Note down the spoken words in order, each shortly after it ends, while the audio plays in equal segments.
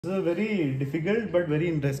This is a very difficult but very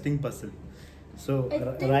interesting puzzle. So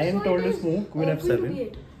Ryan told us move Queen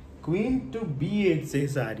F7. Queen to B8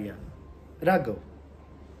 says Arya. Raghav.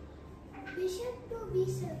 Bishop to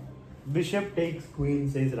B7. Bishop takes Queen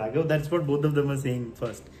says Raghav. That's what both of them are saying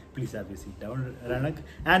first. Please have your seat down, Ranak.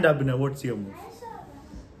 And Abhinav, what's your move?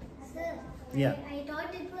 Sir, Yeah. I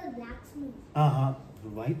thought it was black's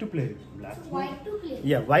move. White to play. Black. So white to play.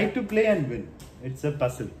 Yeah, white to play and win. It's a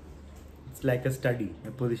puzzle. It's like a study, a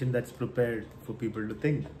position that's prepared for people to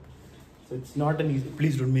think. So it's not an easy.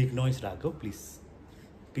 Please don't make noise, Raghav. Please.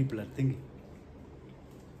 People are thinking.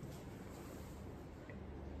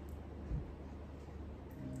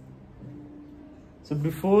 So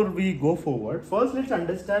before we go forward, first let's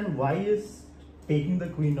understand why is taking the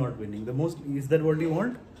queen not winning. Is that what you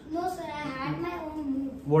want? No, sir, I had my own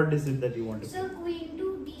move. What is it that you want to So queen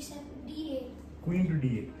to D7, D8. Queen to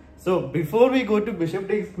D8. So before we go to bishop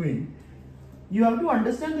takes queen, you have to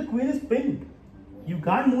understand the queen is pinned. You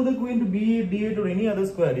can't move the queen to B8, D8 or any other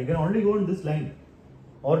square. You can only go on this line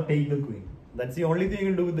or take the queen. That's the only thing you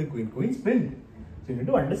can do with the queen. Queen's pinned. So you need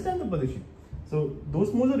to understand the position. So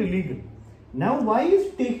those moves are illegal. Now why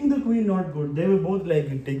is taking the queen not good? They were both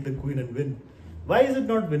like, take the queen and win. Why is it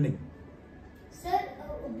not winning? Sir,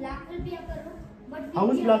 black will be upper rook. But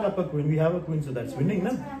How is black upper queen? We have a queen, so that's winning,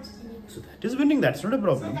 that's no? what I'm saying. So that is winning. That's not a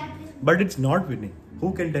problem. So that is- But it's not winning.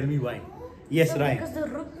 Who can tell me why? Yes, So Ryan. because the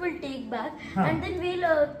rook will take back, Huh. and then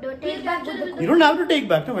we'll take back with the You don't have to take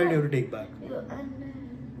back. No, why do you have to take back? and,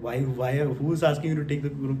 Why? Who's asking you to take the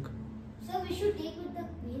rook? So we should take with the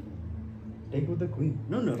queen. Take with the queen.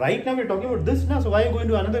 No. Right now we're talking about this now. So why are you going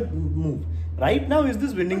to another move? Right now is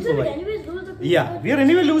this winning for we white? anyways lose the queen. Yeah, we are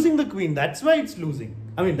anyway losing the queen. That's why it's losing.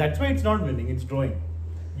 I mean, that's why it's not winning. It's drawing.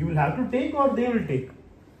 You will have to take or they will take.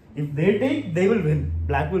 If they take, they will win.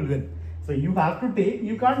 Black will win. So you have to take.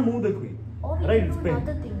 You can't move the queen. Or we Right? can It's do pinned.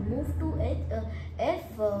 another thing. Move to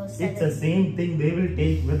F7. It's the same thing. They will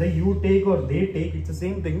take. Whether you take or they take, it's the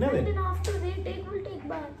same thing. No? And then after they take, we'll take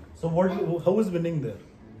back. So what? How is winning there?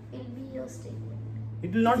 It'll be your statement.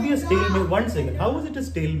 It will not be a stalemate. One second. How is it a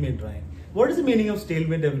stalemate, Ryan? What is the meaning of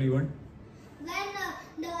stalemate, everyone?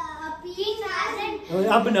 When the king hasn't.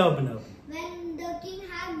 Up and up and up. When the king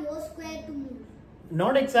has no square to move.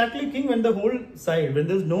 Not exactly king. When the whole side, when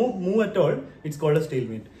there's no move at all, it's called a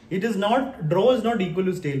stalemate. It is not, draw is not equal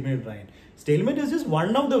to stalemate, Ryan. Stalemate is just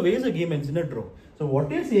one of the ways a game ends in a draw. So what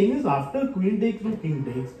you're saying is after queen takes, rook, king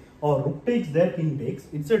takes, or rook takes, there, king takes,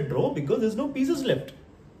 it's a draw because there's no pieces left.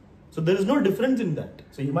 So there is no difference in that.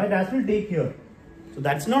 So you might as well take here. So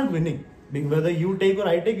that's not winning. Whether you take or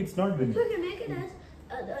I take, it's not winning. So we can make it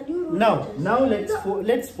as a new rule. Now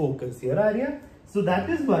let's focus here, Arya. So that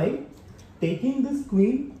is why taking this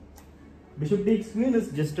queen, bishop takes queen is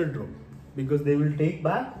just a draw. Because they will take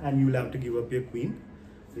back and you will have to give up your queen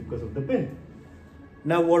because of the pin.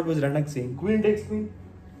 Now what was Ranak saying? Queen takes queen.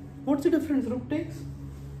 What's the difference? Rook takes.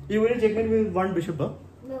 You will checkmate with one bishop, huh?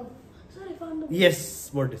 No. Sir, I found the Yes.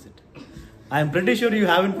 What is it? I am pretty sure you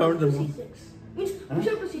haven't found the move. C6. Means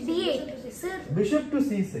bishop to C6. D8. Sir, Bishop to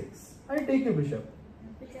c6. I take a bishop.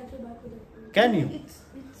 we cancel back with the Can you? It's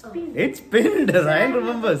pinned. It's pinned. Ryan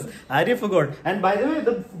remembers. Arya forgot. And by the way,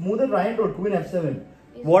 the move that Ryan wrote, Queen F7.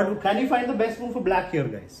 What can you find the best move for black here,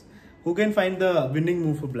 guys? Who can find the winning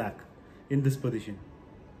move for black in this position?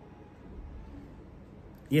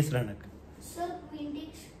 Yes, Ranak. Sir, queen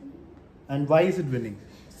takes queen. And why is it winning?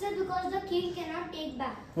 Sir, because the king cannot take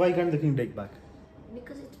back. Why can't the king take back?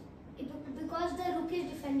 Because it's Because the rook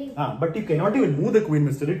is defending. But you cannot even move the queen,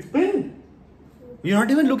 mister. It's pinned. You're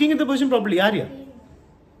not even looking at the position properly, Arya.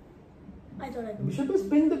 I thought I Bishop has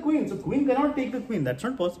pinned the queen, so queen cannot take the queen. That's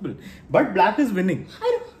not possible. But black is winning.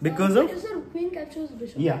 I know. Because of... Sir, queen captures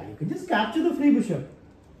bishop. Yeah, you can just capture the free bishop.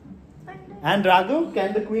 And Raghav,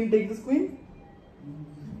 can the queen take this queen?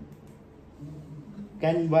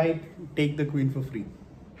 Can white take the queen for free?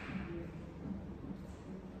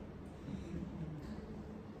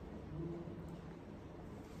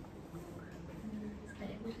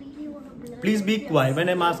 Please be quiet when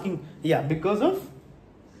I'm asking. Yeah, because of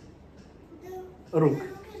rook.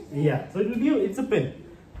 Yeah, so it will be, it's a pin.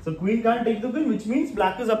 So queen can't take the queen, which means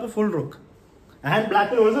black is up a full rook. And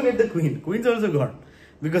black will also get the queen. Queen's also gone.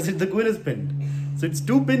 Because the queen is pinned. So it's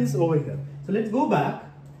two pins over here. So let's go back.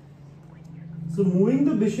 So moving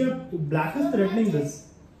the bishop, black is threatening this.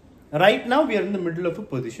 Right now we are in the middle of a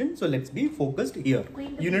position. So let's be focused here.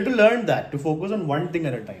 You need to learn that to focus on one thing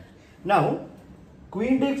at a time. Now,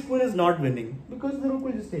 queen takes queen is not winning because the rook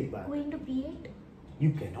will just take back. Queen to B8.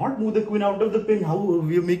 You cannot move the queen out of the pin. How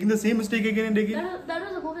we are making the same mistake again and again? That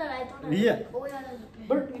was a move that I thought I Yeah. did. Oh yeah, that's a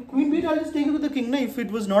But queen b8, I'll just take it with the king. Now, if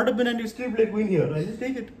it was not a pin and you still play queen here, I'll just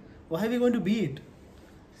take it. Why are we going to b8?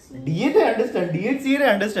 d8 I understand, d8 c8 I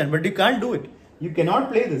understand, but you can't do it. You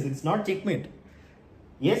cannot play this. It's not checkmate.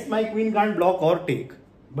 Yes, my queen can't block or take,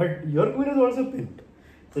 but your queen is also pinned.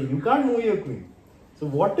 So you can't move your queen. So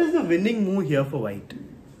what is the winning move here for white?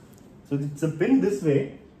 So it's a pin this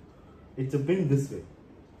way. It's a pin this way.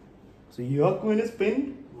 So your queen is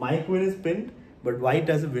pinned, my queen is pinned, but white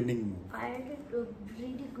has a winning move. I had a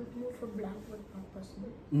really good move for black, but not personal.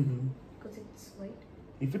 Because it's white.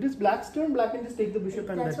 If it is black's turn, black can just take the bishop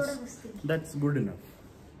and That's what I was thinking. that's good enough.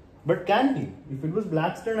 But can he? If it was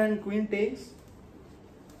black's turn and queen takes,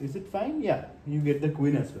 is it fine? Yeah, you get the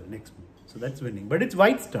queen as well next move. So that's winning. But it's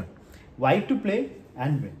white's turn. White to play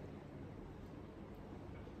and win.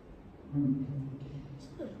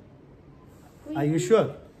 Are you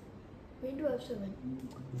sure? Queen to f7.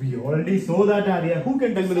 We already saw that, Arya. Who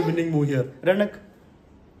can tell me the winning move here? Ranak?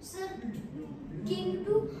 Sir, king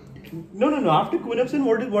to. No. After queen f7,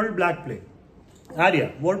 what will black play?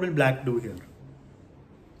 Arya, what will black do here?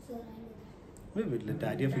 Sir, I know. Wait, let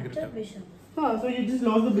Arya figure it Capture out. bishop. So you just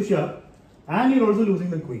lost the bishop and you're also losing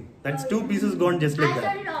the queen. That's two pieces gone just like I that.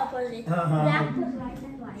 thought it opposite. Black was white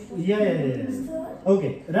and white was Yeah. Sir,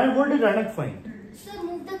 Okay, what did Ranak find? sir,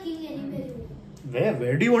 move the king anywhere you want.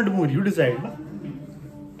 Where do you want to move? You decide. No?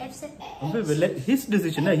 F7. Okay, well, his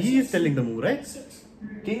decision. He is telling the move, right? H6.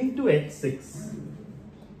 King to h6.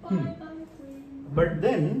 But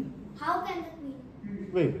then, How can the queen?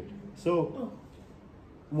 wait. So,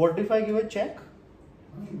 what if I give a check?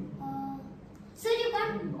 Sir, you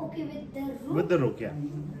can't. Okay, with the rook. With the rook, yeah.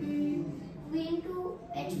 Queen to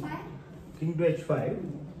h5. King to h5.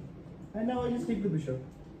 And now I just take the bishop.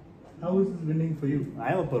 How is this winning for you?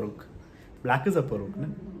 I am a rook. Black is a rook. No?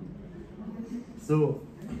 So,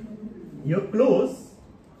 you're close.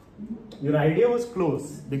 Your idea was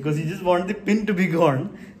close because you just want the pin to be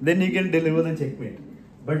gone. Then you can deliver the checkmate.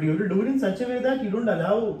 But you have to do it in such a way that you don't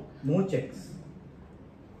allow more checks.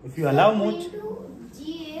 If you allow more... Queen to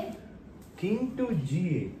g8. King to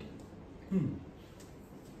g8.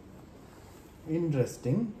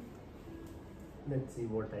 Interesting. Let's see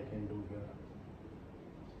what I can do here.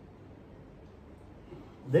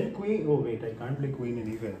 Then queen. Oh wait, I can't play queen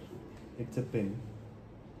anywhere. It's a pin.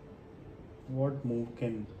 What move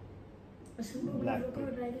can black Rook play?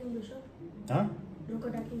 attacking bishop. Huh? Rook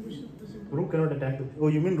attacking bishop. Doesn't go. Rook cannot attack. Oh,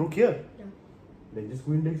 you mean rook here? Yeah. Then just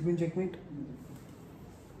queen takes queen checkmate.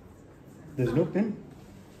 There's no pin.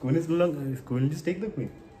 Queen is no longer. Queen will just take the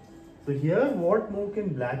queen. So here, what move can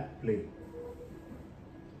black play?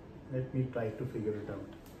 Let me try to figure it out.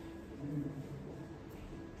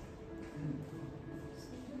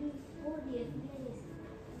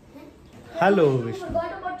 Hello, You Vishnu.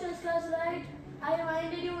 forgot about chess class, right? I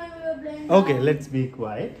reminded you when we were playing. Okay, let's be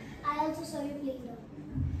quiet. I also saw you playing now.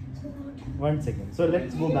 So what? 1 second. So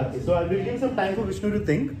let's go back. So I will give some time for Vishnu to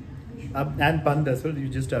think. And Pand as well. You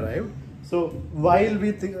just arrived. So while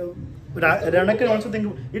we think, Rana can also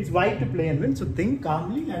think. It's white to play and win. So think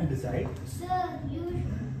calmly and decide. Sir, you.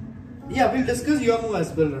 Yeah, we'll discuss your move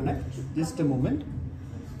as well, Rana. Just a moment.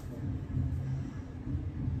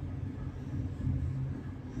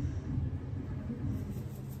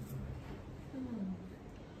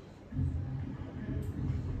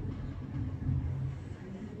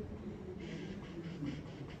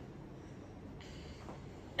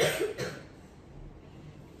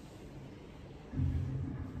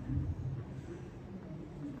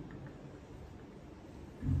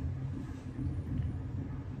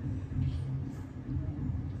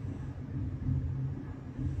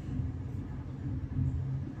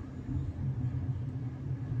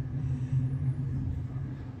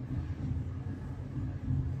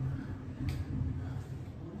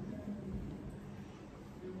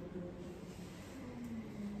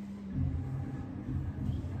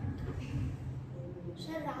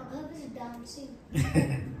 Sir, Raghav is dancing.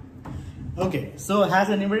 Okay, so has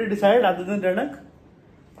anybody decided other than Ranak?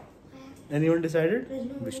 Anyone decided? There's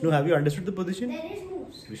no Vishnu, have you understood the position? There is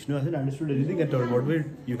moves. Vishnu hasn't understood anything at all. What will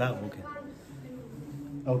you have? Okay.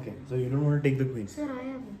 Okay, so you don't want to take the queen. Sir, I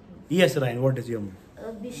have Yes, Ryan, what is your move?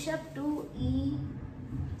 bishop to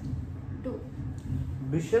e2.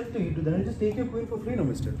 Bishop to e2, then I'll just take your queen for free, no,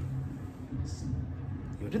 mister. You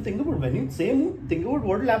have to think about when you say move, think about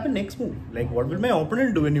what will happen next move. Like, what will my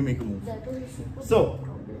opponent do when you make a move? That was a super So,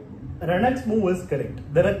 problem. Ranak's move is correct.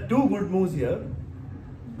 There are two good moves here.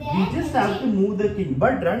 We just have to move the king.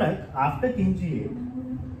 But Ranak, after king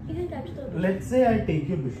g8, You can capture the bishop. let's say I take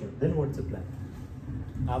your bishop, then what's the plan?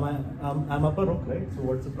 I'm up a rook, right? So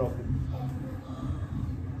what's the problem?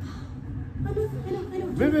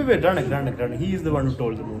 Wait, Ranak. He is the one who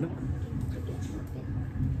told the move.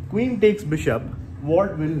 Queen takes bishop.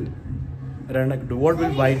 What will Ranak do? What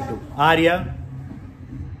will white do? Arya,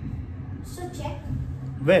 So check.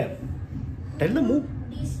 where? Tell the move.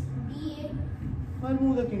 D8. I'll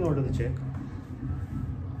move the king out of the check.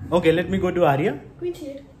 Okay, let me go to Arya. Queen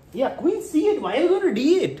c8. Yeah, queen c8. Why are we going to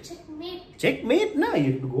d8? Checkmate. Checkmate? No,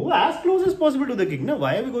 you have to go as close as possible to the king. No,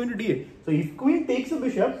 why are we going to d8? So if queen takes a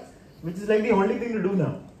bishop, which is like the only thing to do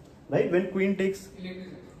now, right? When queen takes.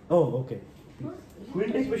 Oh, okay.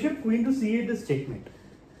 Queen takes bishop. Queen to c8 is checkmate.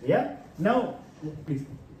 Yeah. Now, please,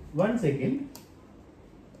 1 second.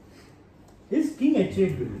 Is king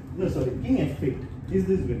h8 winning? No, sorry, king f8. Is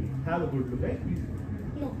this winning? Have a good look, right? Please.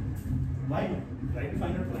 No. Why not? Try to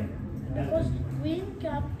find out why. Because queen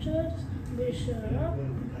captures bishop.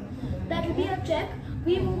 That will be a check.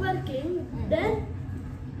 We move our king. Then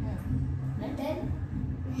And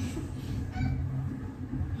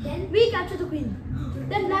then we capture the queen.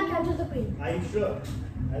 Then black captures the queen. Are you sure?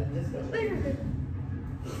 I'll just go. Wait.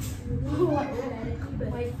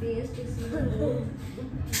 My face to see the moon.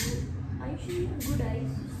 I should have good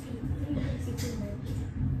eyes to see.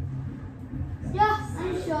 Yeah,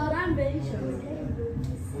 I'm sure. I'm very sure.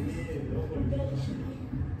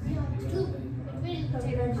 two.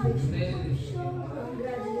 Congratulations.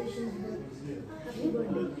 Congratulations. Happy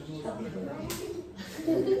birthday. Happy birthday.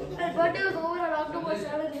 My birthday was over on October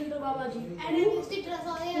 7th in the Babaji. And then you stick to us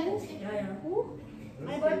all here. Yeah. Who?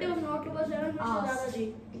 My birthday was on October 7th, Mr. Dadaji.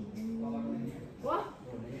 What?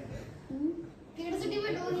 Curiosity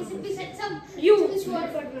with only simply said some. You.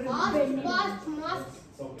 Fast.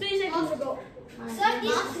 3 seconds ago. Sir,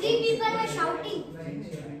 these 3 people are shouting.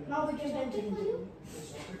 Now we can continue.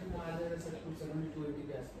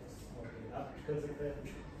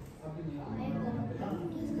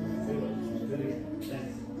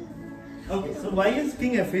 Okay, so why is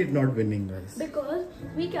king f8 not winning, guys? Because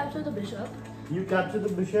we capture the bishop. You capture the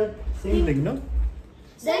bishop, same thing, no?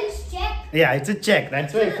 Then check. Yeah, it's a check.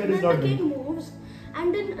 That's why f8 Then is not the king winning. moves,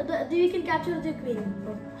 and then we can capture the queen.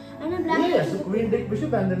 And then black Yeah, captures so the queen takes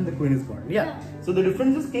bishop and then the queen is gone. Yeah. Yeah. So the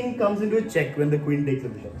difference is king comes into a check when the queen takes a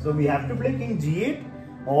bishop. So we have to play king g8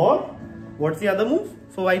 or what's the other move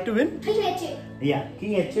for white to win? King H8. Yeah,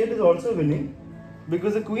 king h8 is also winning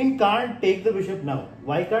because the queen can't take the bishop now.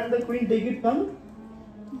 Why can't the queen take it now?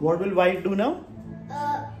 What will white do now?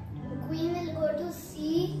 Queen will go to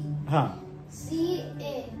C. Huh. C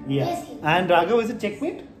A. Yeah. AC. And Raghav, is it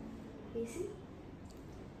checkmate? AC?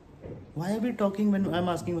 Why are we talking when I'm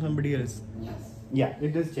asking somebody else? Yes. Yeah,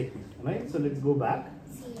 it is checkmate. Right? So let's go back.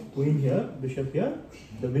 C8. Queen here, bishop here.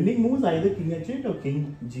 The winning moves either king h8 or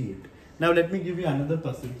king g8. Now let me give you another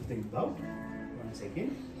puzzle to think about. 1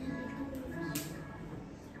 second.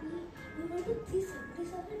 You go to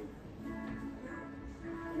 377.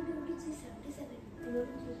 You go to 377.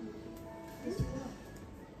 This one.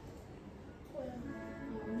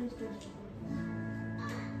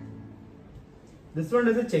 This one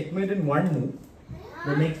is a checkmate in one move.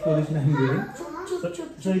 The next position I'm giving.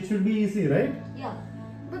 So it should be easy, right? Yeah.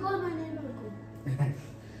 Because my name is cool.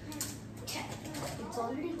 It's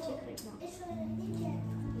already check right now. It's already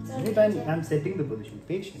checked. Anytime I'm setting the position.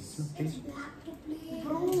 Patience. No, patience. Black to play.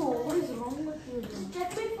 Bro, what is wrong with you?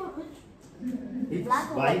 Checkmate for which? It's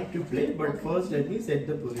white to play, but first let me set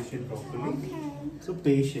the position properly. So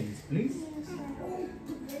patience, please.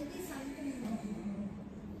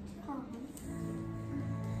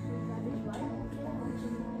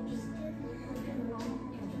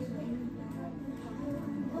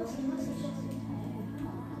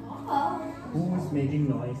 Who is making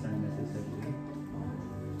noise unnecessarily?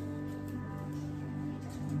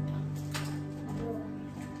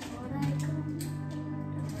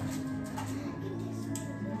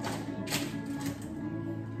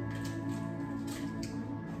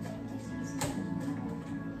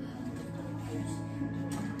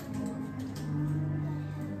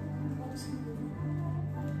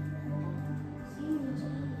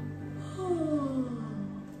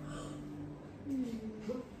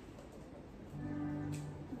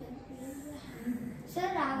 Sir,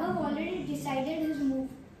 Raghav already decided his move.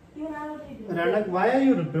 You have already done. Ranak, why are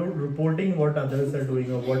you reporting what others are doing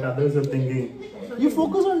or what others are thinking? You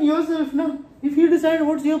focus on yourself now. If you decide,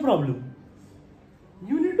 what's your problem?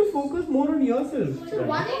 You need to focus more on yourself. So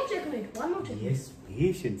one more checkmate. One more checkmate. Yes,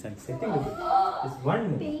 patience. I'm setting it. Just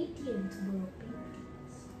one more. Patience, bro.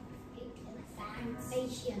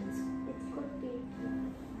 Patience. It's called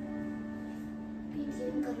patience.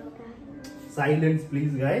 Patience karo. Silence,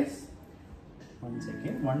 please, guys. 1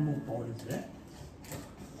 second. One more pawn is there.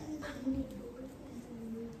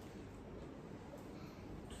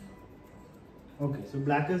 Okay, so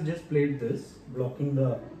black has just played this, blocking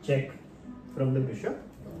the check from the bishop.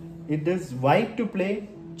 It is white to play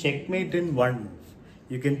checkmate in one move.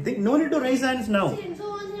 You can think, no need to raise hands now. So I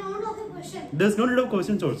want to ask a question. There's no need of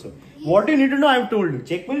questions also. What you need to know, I have told you.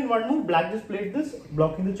 Checkmate in one move, black just played this,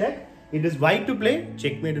 blocking the check. It is white to play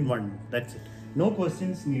checkmate in one move. That's it. No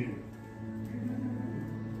questions needed.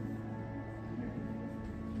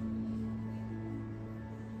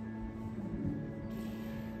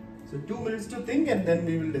 So 2 minutes to think and then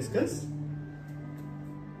we will discuss.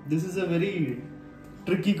 This is a very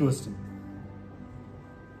tricky question.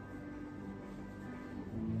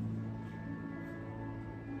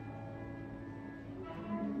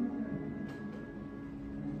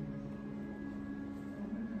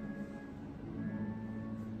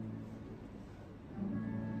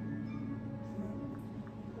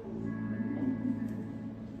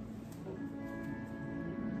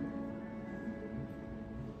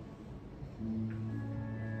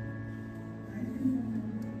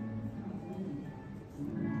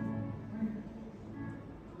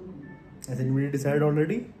 Has anybody decided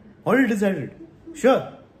already? Already decided?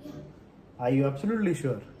 Sure? Yeah. Are you absolutely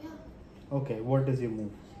sure? Yeah. Okay, what is your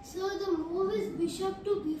move? So the move is bishop to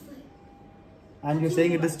b5. And you're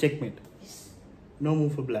saying it is checkmate? Yes. No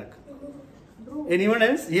move for black. Bro, Anyone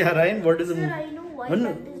else? Yeah, Ryan, what is the sir, move? I know why No,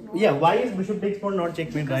 that is not. yeah, why is bishop takes pawn not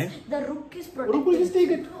checkmate, Ryan? The rook is protected. Rook will just take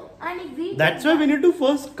it. And if we That's why we need to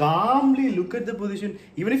first calmly look at the position.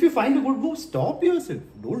 Even if you find a good move, stop yourself.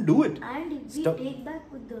 Don't do it. And if Stop. we take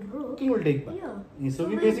back with the rook, King will take back. Yeah. So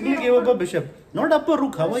we So basically we gave up a bishop. Not up a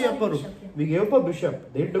rook. How Sorry, are up a rook? bishop, yeah. We gave up a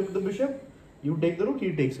bishop. They took the bishop. You take the rook,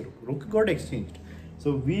 he takes a rook. Rook got exchanged.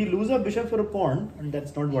 So we lose our bishop for a pawn and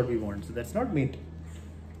that's not what we want. So that's not mate.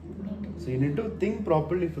 So you need to think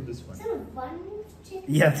properly for this one. Sir, one move check.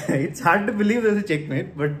 Yeah, it's hard to believe there's a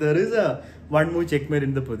checkmate, but there is a one move checkmate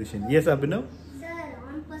in the position. Yes, Abhinav? Sir,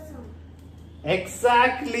 1%.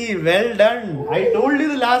 Exactly, well done. I told you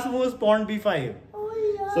the last move was pawn b5.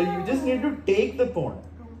 Oh yeah. So you just need to take the pawn.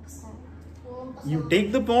 1%. You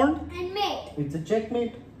take the pawn, And mate. it's a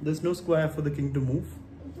checkmate. There's no square for the king to move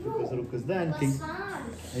because rook is there and king.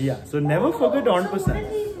 Yeah, so never forget on so what percent.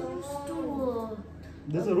 if we lose to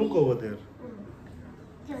There's a rook over there.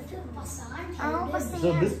 Passant.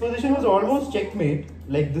 So this position was almost checkmate.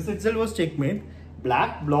 Like this itself was checkmate.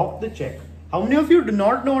 Black blocked the check. How many of you do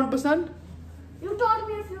not know 1%? You taught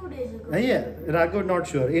me a few days ago. Yeah, Raghav not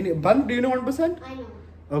sure. Bunk, do you know 1%? I know.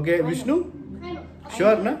 Okay, Vishnu? I know.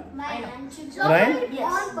 Sure, na? My answer is Right?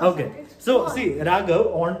 Yes. Okay. So see,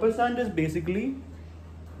 Raghav, 1% is basically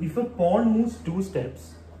if a pawn moves 2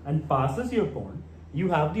 steps and passes your pawn, you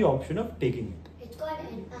have the option of taking it. It's called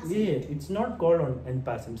en passant. Yeah, it's not called en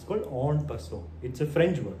passant, it's called en passant. It's a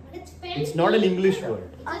French word. But it's spelled It's not an English word.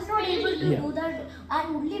 I'm not able to Yeah. do that,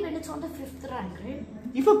 and only when it's on the 5th rank, right?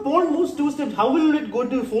 If a pawn moves 2 steps, how will it go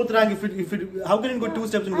to 4th rank? How can it go 2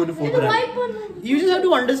 steps and go to 4th rank? You just have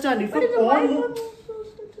to understand. If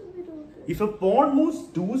a pawn moves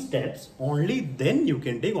 2 steps, only then you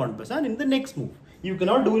can take 1% in the next move. You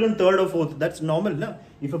cannot do it on 3rd or 4th. That's normal, na?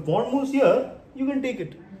 If a pawn moves here, you can take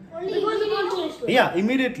it. only immediately. Yeah,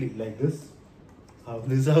 immediately like this.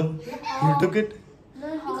 This is how you took it.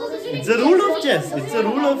 Because It's a rule of chess. It's a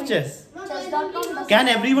rule of chess. Chess.com. Can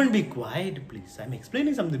everyone be quiet, please? I'm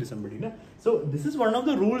explaining something to somebody. Na? So this is one of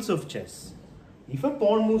the rules of chess. If a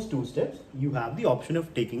pawn moves 2 steps, you have the option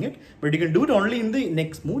of taking it, but you can do it only in the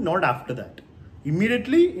next move, not after that.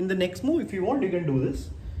 Immediately in the next move, if you want, you can do this.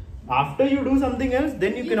 After you do something else,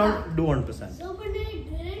 then you cannot do 1%. So, but I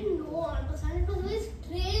didn't know 1%. It was very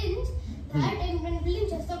strange that when playing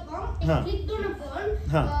chess.com, I Huh. clicked on a pawn.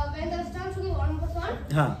 Huh. When the stance was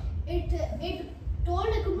 1%, Huh. it told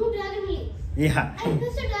I could do diagonally. Yeah. I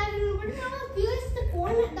pressed the diagonal, but now I pierced the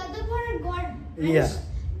pawn, the other pawn had got. Yeah.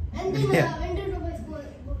 And then Yeah. went into my score.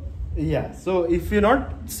 Yeah. So if you're not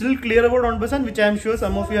still clear about 1%, which I'm sure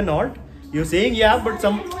some of you are not, you're saying yeah, but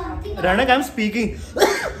some. Ranak, I'm speaking.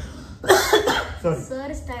 Sorry. Sir,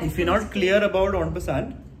 it's time. If you're not clear about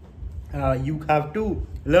 1%, you have to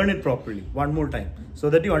learn it properly one more time so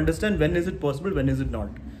that you understand when is it possible, when is it not.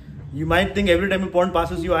 You might think every time a pawn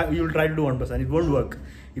passes you, you'll try to do 1%. It won't work.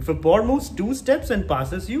 If a pawn moves 2 steps and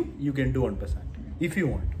passes you, you can do 1% if you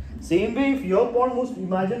want. Same way, if your pawn moves,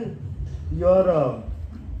 imagine your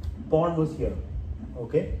pawn was here.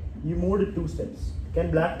 Okay, you moved it 2 steps. Can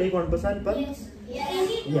black take 1%? Par? Yes.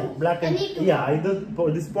 Yes. Yeah, black can. Yeah, either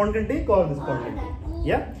this pawn can take or this pawn can take.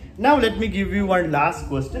 Yeah. Now let me give you one last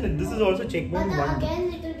question. This is also checkmate But one.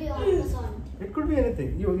 again, it will be 1%. It could be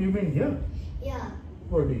anything. You mean here? Yeah.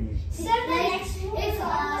 What do you mean? Sir, the next, if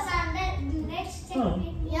the next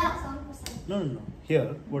checkmate, yeah, 1%. No.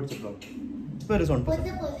 Here, what's the problem? Where is 1%? Put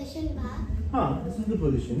the position back. This is the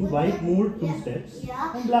position. White moved 2 steps.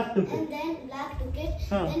 Yeah. And black took And it. then black took it.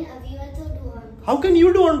 Huh. Then we also do one. How can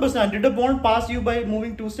you do 1%? Did a pawn pass you by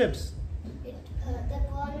moving 2 steps? The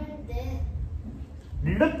pawn went there.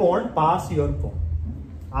 Did a pawn pass your pawn?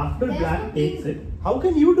 After There's black no takes king. it, how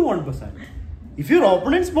can you do 1%? If your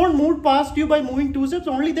opponent's pawn moved past you by moving 2 steps,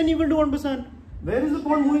 only then you will do 1%. Where is the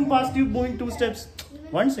pawn moving past you moving 2 steps?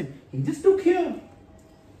 1 second. He just took here.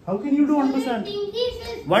 How can you do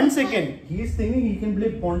 1%? 1 second. He is thinking he can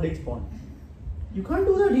play pawn takes pawn. You can't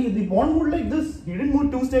do that. The pawn moved like this. He didn't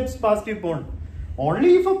move 2 steps past your pawn.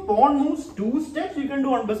 Only if a pawn moves 2 steps, you can do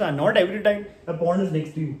 1%. Not every time a pawn is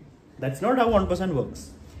next to you. That's not how 1%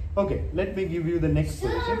 works. Okay, let me give you the next Sir,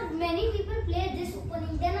 position. many people play this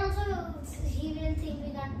opening. Then also he will think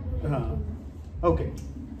we can't do it. Okay,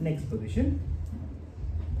 next position.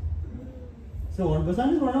 So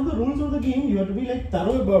 1% is one of the rules of the game. You have to be like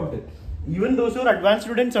thorough about it. Even those who are advanced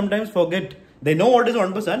students sometimes forget. They know what is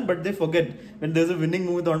 1%, but they forget. When there's a winning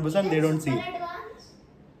move with 1%, they don't see it.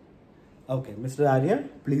 Okay, Mr. Arya,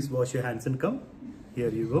 please wash your hands and come. Here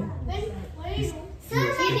you go. What are you doing? Sir,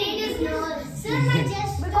 my date is not. Sir, my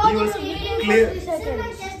chest. He was clear. Sir,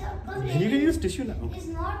 my chest. You can use tissue now. It is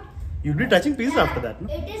not. You'll be touching pieces after that, no?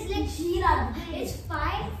 It is like Shira. It's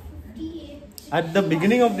 558. At the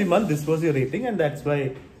beginning of the month, this was your rating, and that's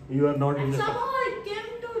why you are not in the top. Somehow I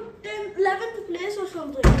came to 11th place or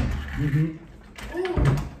something.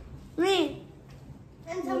 Ooh. Me.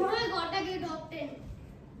 And somehow I got a good top 10.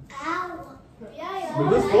 Ow. Yeah.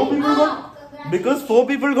 Because 4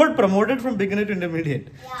 people got promoted from beginner to intermediate.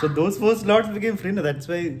 Yeah. So those 4 slots became free. That's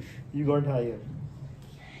why you got higher.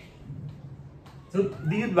 So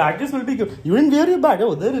these badges will be good. You didn't wear your badge.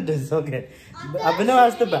 Oh, there it is. Okay. Abhinav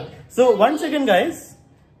has the badge. So 1 second, guys.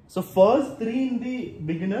 So first 3 in the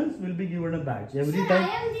beginners will be given a badge every Sir, time. I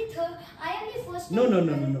am the third. I am the first. No.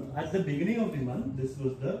 At the beginning of the month, this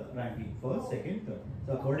was the ranking. First, second, third.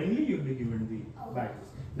 So accordingly, you'll be given the badges.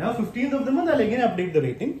 Now 15th of the month, I'll again update the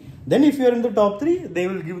rating. Then if you're in the top 3, they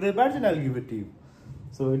will give their badge and I'll give it to you.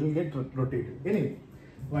 So it will get rotated. Anyway,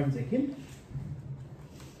 1 second.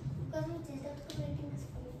 Because my chest rating is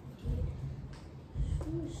 558.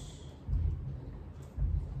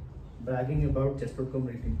 Bragging about chess.com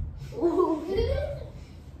rating.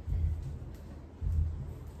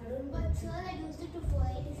 But sir, I used it to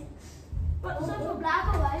 486. But sir, for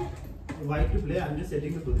black or white? White to play, I'm just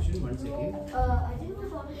setting the position. 1 second. I think it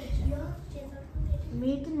was already Your chess.com rating.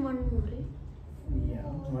 Mate in one more, right? Yeah,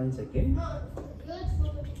 1 second. No, yours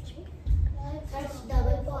 483. That's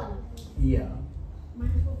double pawn. Yeah.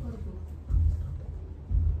 Minus 444.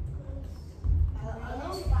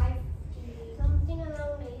 Around 5. Something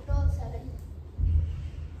around 8 or 7.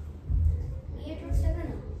 8 or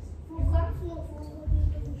 7. You got 4.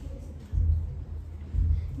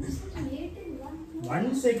 This is 8 in 1.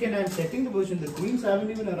 1 second, I'm setting the position. The queens haven't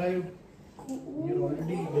even arrived. You're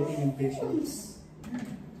already getting impatient.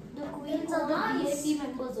 The queens are the VIP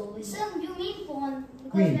members over here. Sir, you mean pawn.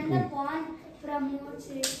 Because Queen, when the queen. pawn promotes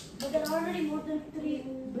it. But there are already more than 3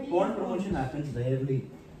 billion. Pawn promotion happens rarely,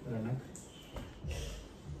 Ranak.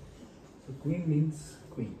 So queen means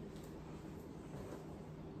queen.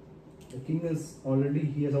 The king is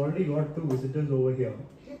he has already got 2 visitors over here.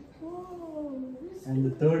 And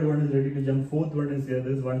the third one is ready to jump. 4th one is here.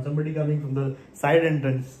 There's somebody coming from the side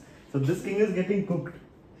entrance. So this king is getting cooked.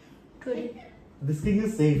 Today. This king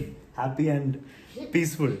is safe, happy and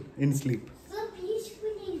peaceful in sleep. Sir, please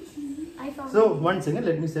queen. I found So 1 second,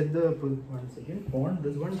 let me set the 1 second. Pawn,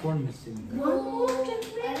 there's 1 pawn missing. one more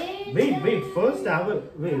checkmate. Wait, first I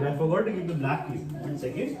forgot to give the black queen. 1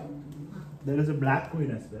 second. There is a black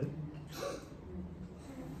queen as well.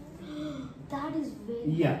 That is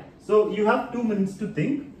very. Yeah. So you have 2 minutes to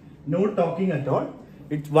think. No talking at all.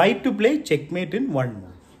 It's white to play checkmate in 1 move.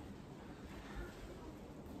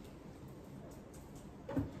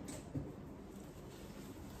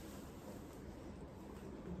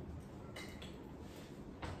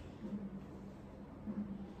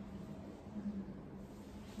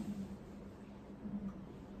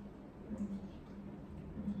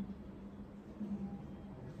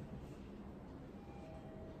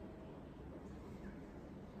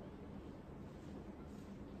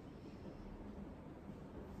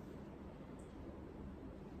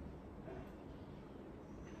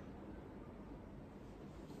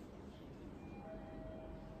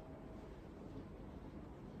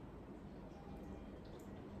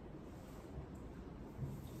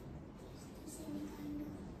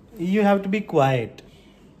 You have to be quiet.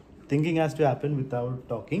 Thinking has to happen without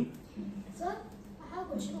talking. Sir, I have a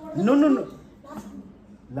question. No.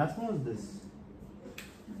 Last one was this.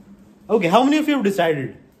 Okay, how many of you have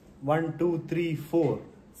decided? 1, 2, 3, 4.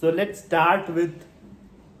 So let's start with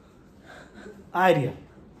Arya.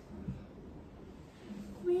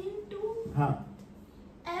 Queen to Huh.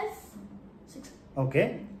 F6.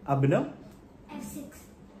 Okay. Abhinav. F6.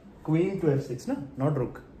 Queen to F6, no? Not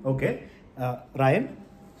rook. Okay. Ryan.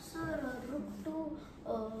 Sir, rook to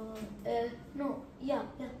no, yeah.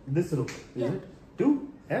 This rook, is Yeah. it? To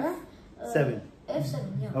F7.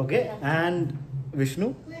 F7, yeah. Okay. Yeah. And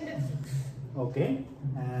Vishnu. Queen to F6. Okay.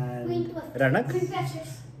 Queen And to F6. Ranak. Queen to F6.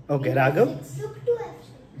 Okay. Queen to Raghav. F6. Rook to F6.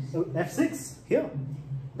 So F6 here.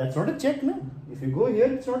 That's not a check, no? If you go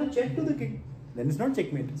here, it's not a check to the king. Then it's not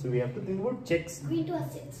checkmate. So we have to think about checks. Queen to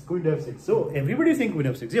F6. Queen to F6. So everybody is saying Queen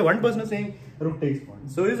F6. Yeah, one person is saying rook takes pawn.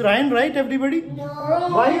 So is Ryan right, everybody? No.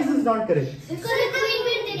 Why is this not correct? Because the queen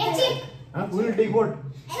will take H8. Huh? Queen will take what?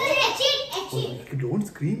 H8. Don't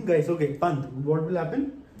scream, guys. Okay, Pant, what will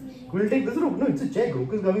happen? Queen will take this rook. No, it's a check.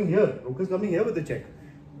 Rook is coming here. Rook is coming here with a check.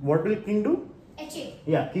 What will king do? H8.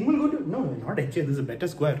 Yeah, king will go to... No, not H8. This is a better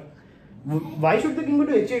square. Why should the king go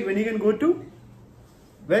to H8 when he can go to...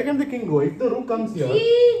 Where can the king go? If the rook comes here...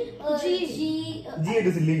 G8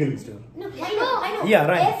 is illegal, mister. No, I know. Yeah,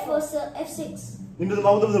 right. F was F6. Into the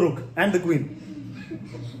mouth of the rook and the queen.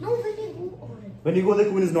 No, when you go already. When you go, the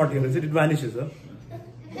queen is not here. It vanishes. Huh?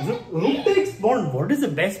 So, rook takes pawn. What is the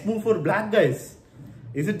best move for black guys?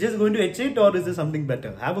 Is it just going to H8 or is there something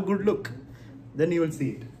better? Have a good look. Then you will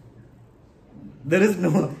see it. There is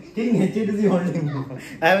no... King H8 is the only move.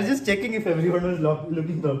 I was just checking if everyone was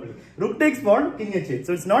looking properly. Rook takes pawn, king H8.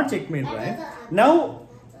 So it's not checkmate, right? Now,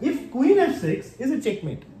 if queen F6 is a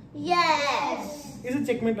checkmate. Yes. Is it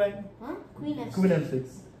checkmate, right? Huh? Queen F6. Queen F6.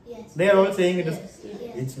 Yes. They are all saying it is.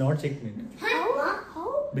 Yes. It's not checkmate.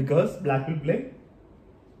 How? Because black will play.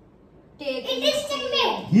 Take It is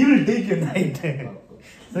checkmate. He will take your knight.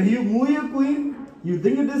 So you move your queen, you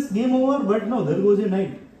think it is game over, but no, there goes your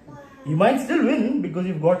knight. You might still win because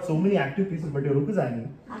you've got so many active pieces, but your rook is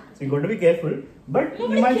hanging. So you got to be careful. But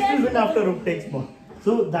you might still win after rook takes pawn.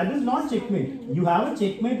 So that is not checkmate. You have a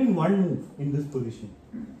checkmate in one move in this position.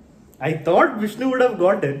 I thought Vishnu would have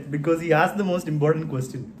got it because he asked the most important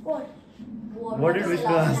question. What? What did Vishnu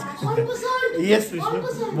ask? 1%. Yes, Vishnu.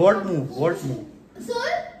 1%. What move? What move? Sir,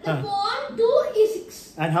 the Huh. pawn to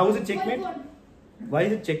E6. And how is it checkmate? Why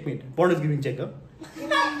is it checkmate? Pawn is giving check, huh?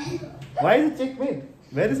 Why is it checkmate?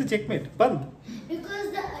 Where is the checkmate? Pant.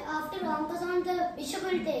 Because after 1% the bishop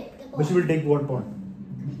will take the pawn. Bishop will take what pawn?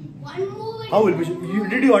 One move. How will Bishop?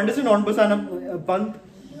 Did you understand on pasan, Pant?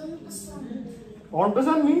 On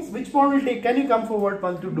pasan means which pawn will take? Can you come forward,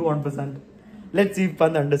 Pant, to do on pasan? Let's see if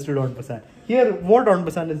Pant understood on pasan. Here, what on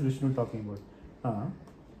pasan is Vishnu talking about?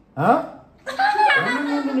 Huh?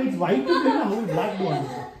 No, it's white to play. How will black do on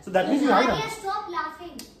pasan? So that means you have Arya, that. stop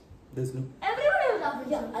laughing. There's no. Everybody was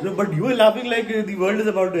laughing. Yeah. No, but you were laughing like the world is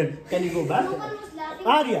about to end. Can you go back? No one was laughing.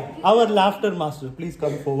 Arya, our laughter master, please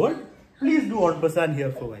come forward. Please do on pasan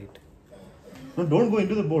here for white. No, don't go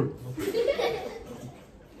into the board.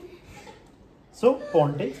 So,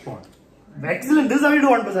 pawn takes pawn. Excellent. This is how you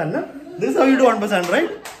do on pasan, no? This is how you do on pasan, right?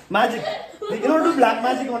 Magic. We cannot do black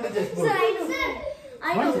magic on the chessboard.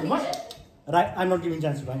 I know. What? Right, I'm not giving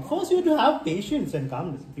chance to write. First, you have to have patience and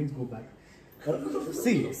calmness. Please go back.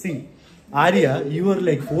 See. Arya, you are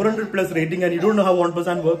like 400 plus rating and you don't know how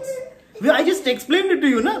 1% works. I just explained it to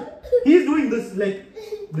you, na? He's doing this like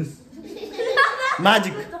this.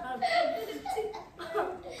 Magic.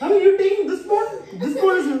 How are you taking this pawn?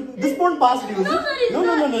 This pawn passed you. No.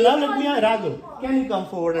 Now let me Raghav. Can you come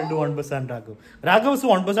forward and do 1% Raghav? Raghav was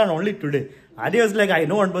 1% only today. Arya was like, I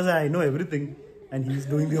know 1%, I know everything. And he's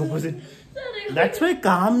doing the opposite. That's why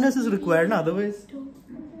calmness is required, na? Otherwise.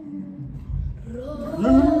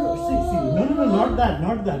 No. See. No, not that.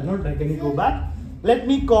 Can you go back? Let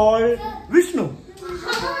me call Vishnu.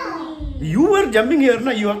 You were jumping here,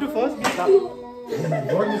 na? You have to first be calm.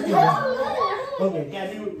 What is this? Okay,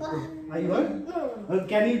 can you? Are you hurt?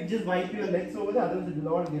 Can you just wipe your legs over there? Otherwise, it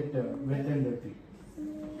will all get wet and dirty.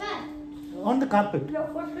 On the carpet.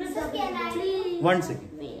 One second.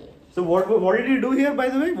 So what did you do here, by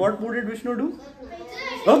the way? What did Vishnu do?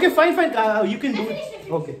 Okay, fine. You can do it.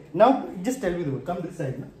 Okay. Now, just tell me the word. Come this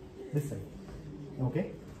side, na? This side.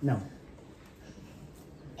 Okay. Now.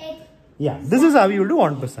 Yeah, this is how you will do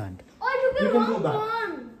 1%. I took You the can go wrong back.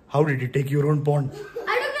 pawn. How did you take your own pawn?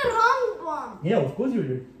 I took the wrong pawn. Yeah, of course you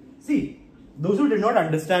did. See, those who did not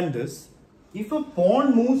understand this, if a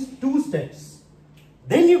pawn moves 2 steps,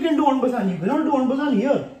 then you can do 1%. You cannot do 1%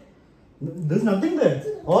 here. There's nothing there.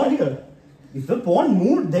 Or here. If the pawn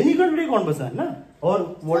moved, then you can take 1%. Na?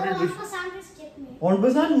 Or what did Vishnu? 1% is checkmate. En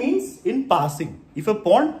passant means in passing. If a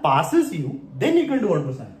pawn passes you, then you can do en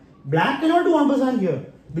passant. Black cannot do en passant here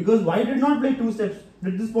because white did not play 2 steps.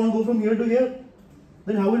 Did this pawn go from here to here?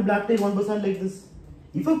 Then how will black take en passant like this?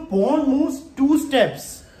 If a pawn moves 2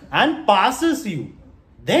 steps and passes you,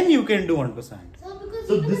 then you can do en passant.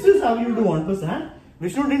 So this is how you do en passant.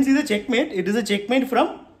 Vishnu didn't see the checkmate. It is a checkmate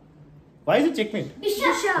from... Why is it checkmate?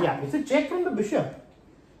 Bishop. Yeah, it's a check from the bishop.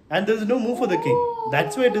 And there is no move for the king.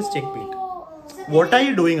 That's why it is checkmate. What are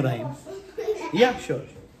you doing, Ryan? Yeah, sure.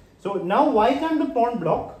 So now why can't the pawn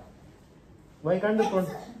block? Why can't the pawn...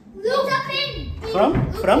 Look, pin. From?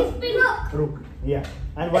 Pin. Look. Rook. Yeah.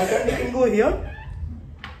 And why can't the king go here?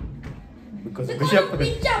 Because bishop.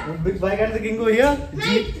 Why can't the king go here?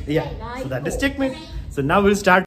 G. Yeah. So that is checkmate. So now we'll start.